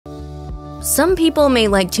Some people may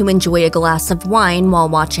like to enjoy a glass of wine while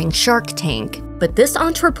watching Shark Tank, but this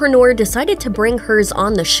entrepreneur decided to bring hers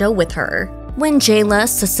on the show with her. When Jayla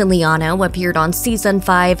Siciliano appeared on Season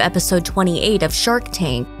 5, Episode 28 of Shark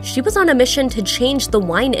Tank, she was on a mission to change the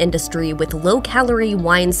wine industry with low-calorie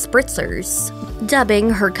wine spritzers. Dubbing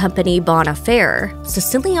her company Bon Affair,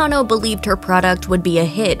 Siciliano believed her product would be a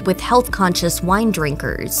hit with health-conscious wine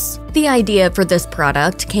drinkers. The idea for this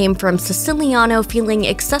product came from Siciliano feeling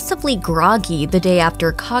excessively groggy the day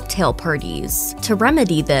after cocktail parties. To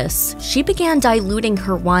remedy this, she began diluting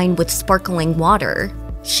her wine with sparkling water.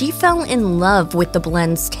 She fell in love with the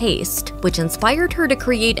blend's taste, which inspired her to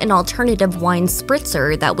create an alternative wine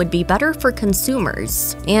spritzer that would be better for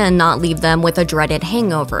consumers and not leave them with a dreaded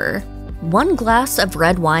hangover. One glass of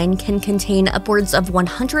red wine can contain upwards of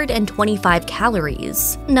 125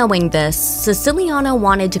 calories. Knowing this, Siciliano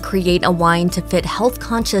wanted to create a wine to fit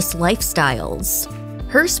health-conscious lifestyles.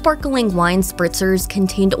 Her sparkling wine spritzers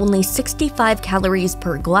contained only 65 calories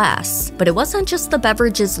per glass, but it wasn't just the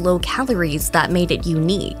beverage's low calories that made it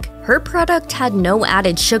unique. Her product had no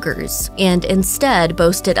added sugars, and instead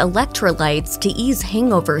boasted electrolytes to ease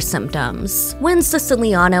hangover symptoms. When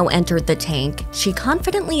Siciliano entered the tank, she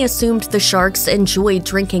confidently assumed the sharks enjoyed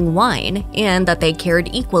drinking wine and that they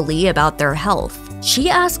cared equally about their health. She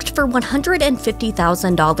asked for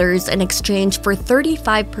 $150,000 in exchange for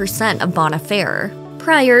 35% of Bon Affair.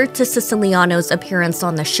 Prior to Siciliano's appearance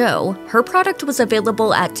on the show, her product was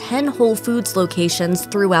available at 10 Whole Foods locations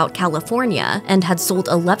throughout California and had sold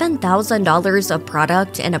 $11,000 of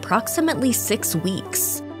product in approximately 6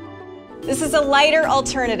 weeks. This is a lighter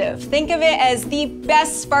alternative. Think of it as the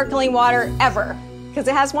best sparkling water ever, because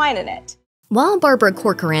it has wine in it. While Barbara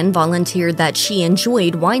Corcoran volunteered that she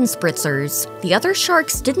enjoyed wine spritzers, the other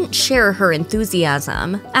sharks didn't share her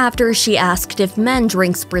enthusiasm. After she asked if men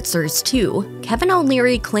drink spritzers too, Kevin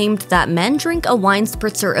O'Leary claimed that men drink a wine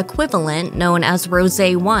spritzer equivalent known as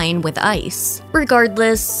rosé wine with ice.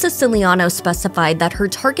 Regardless, Siciliano specified that her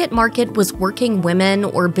target market was working women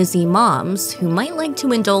or busy moms who might like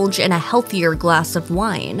to indulge in a healthier glass of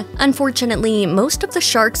wine. Unfortunately, most of the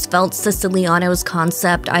sharks felt Siciliano's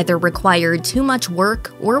concept either required too much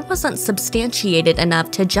work or wasn't substantiated enough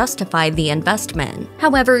to justify the investment.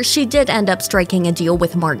 However, she did end up striking a deal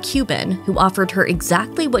with Mark Cuban, who offered her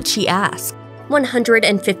exactly what she asked: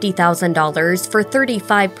 $150,000 for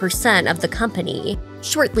 35% of the company.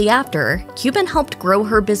 Shortly after, Cuban helped grow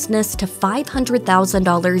her business to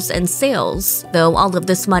 $500,000 in sales, though all of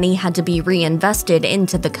this money had to be reinvested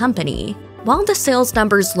into the company. While the sales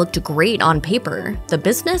numbers looked great on paper, the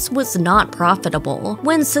business was not profitable.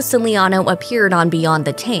 When Siciliano appeared on Beyond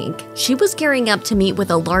the Tank, she was gearing up to meet with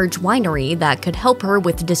a large winery that could help her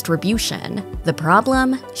with distribution. The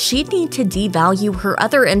problem? She'd need to devalue her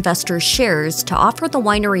other investors' shares to offer the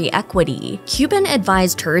winery equity. Cuban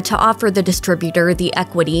advised her to offer the distributor the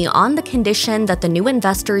equity on the condition that the new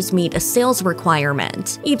investors meet a sales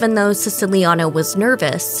requirement. Even though Siciliano was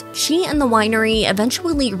nervous, she and the winery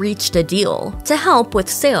eventually reached a deal. To help with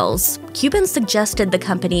sales, Cuban suggested the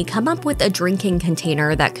company come up with a drinking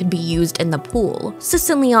container that could be used in the pool.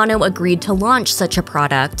 Siciliano agreed to launch such a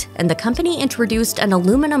product, and the company introduced an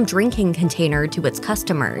aluminum drinking container to its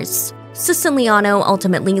customers. Siciliano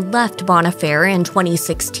ultimately left Bon Affair in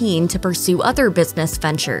 2016 to pursue other business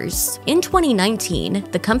ventures. In 2019,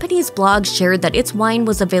 the company's blog shared that its wine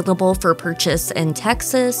was available for purchase in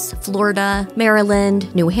Texas, Florida,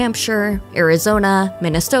 Maryland, New Hampshire, Arizona,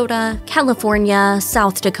 Minnesota, California,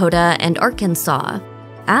 South Dakota, and Arkansas.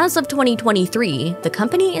 As of 2023, the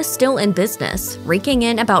company is still in business, raking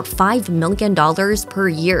in about $5 million per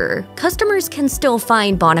year. Customers can still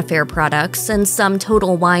find Bon Affair products in some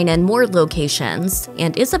Total Wine and More locations,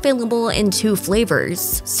 and is available in 2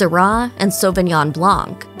 flavors, Syrah and Sauvignon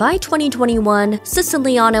Blanc. By 2021,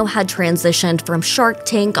 Siciliano had transitioned from Shark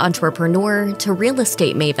Tank entrepreneur to real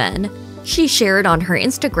estate maven. She shared on her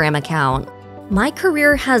Instagram account, "My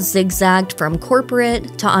career has zigzagged from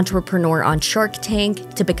corporate to entrepreneur on Shark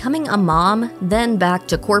Tank to becoming a mom, then back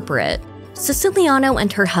to corporate." Siciliano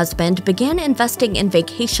and her husband began investing in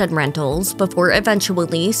vacation rentals before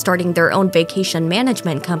eventually starting their own vacation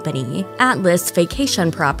management company, Atlas Vacation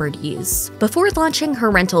Properties. Before launching her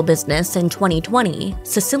rental business in 2020,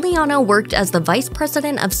 Siciliano worked as the vice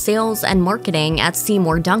president of sales and marketing at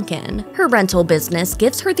Seymour Duncan. Her rental business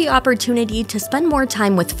gives her the opportunity to spend more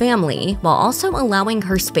time with family while also allowing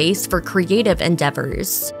her space for creative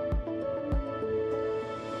endeavors.